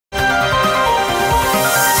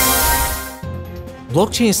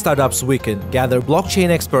Blockchain Startups Weekend gather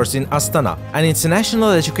blockchain experts in Astana. An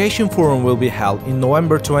international education forum will be held in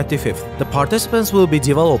November 25th. The participants will be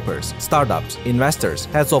developers, startups, investors,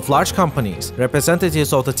 heads of large companies,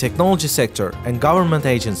 representatives of the technology sector and government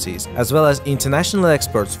agencies, as well as international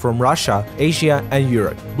experts from Russia, Asia and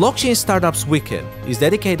Europe. Blockchain Startups Weekend is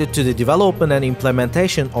dedicated to the development and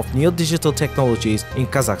implementation of new digital technologies in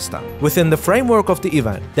Kazakhstan. Within the framework of the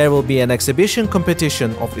event, there will be an exhibition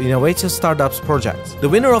competition of innovative startups projects. The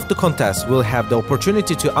winner of the contest will have the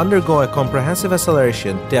opportunity to undergo a comprehensive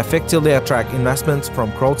acceleration to effectively attract investments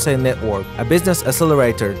from Crowdsale Network, a business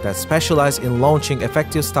accelerator that specializes in launching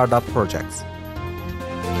effective startup projects.